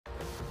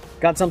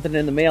Got something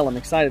in the mail I'm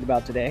excited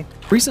about today.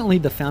 Recently,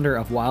 the founder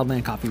of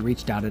Wildland Coffee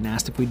reached out and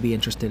asked if we'd be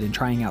interested in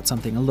trying out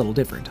something a little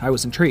different. I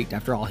was intrigued.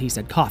 After all, he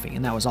said coffee,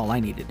 and that was all I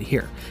needed to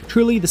hear.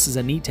 Truly, this is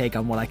a neat take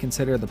on what I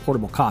consider the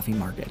portable coffee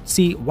market.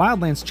 See,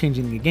 Wildland's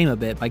changing the game a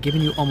bit by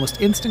giving you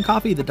almost instant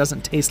coffee that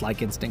doesn't taste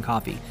like instant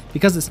coffee.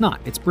 Because it's not,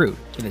 it's brewed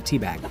in a tea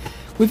bag.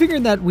 We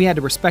figured that we had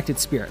to respect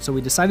its spirit, so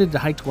we decided to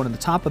hike to one of the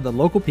top of the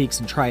local peaks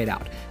and try it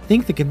out.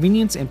 Think the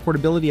convenience and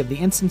portability of the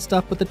instant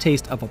stuff with the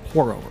taste of a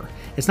pour-over.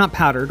 It's not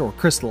powdered or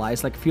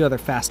crystallized like a few other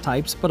fast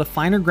types, but a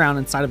finer ground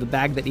inside of a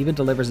bag that even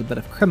delivers a bit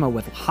of crema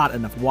with hot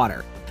enough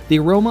water. The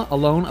aroma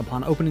alone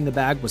upon opening the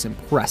bag was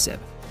impressive.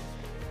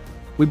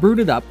 We brewed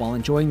it up while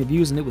enjoying the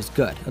views and it was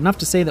good, enough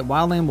to say that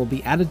Wildland will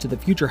be added to the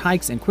future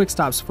hikes and quick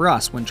stops for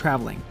us when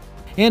traveling.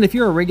 And if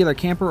you're a regular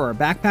camper or a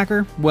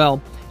backpacker,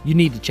 well, you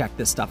need to check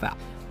this stuff out.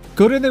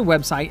 Go to their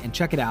website and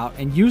check it out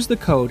and use the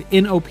code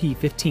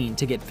NOP15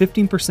 to get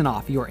 15%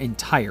 off your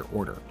entire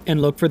order.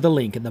 And look for the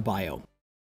link in the bio.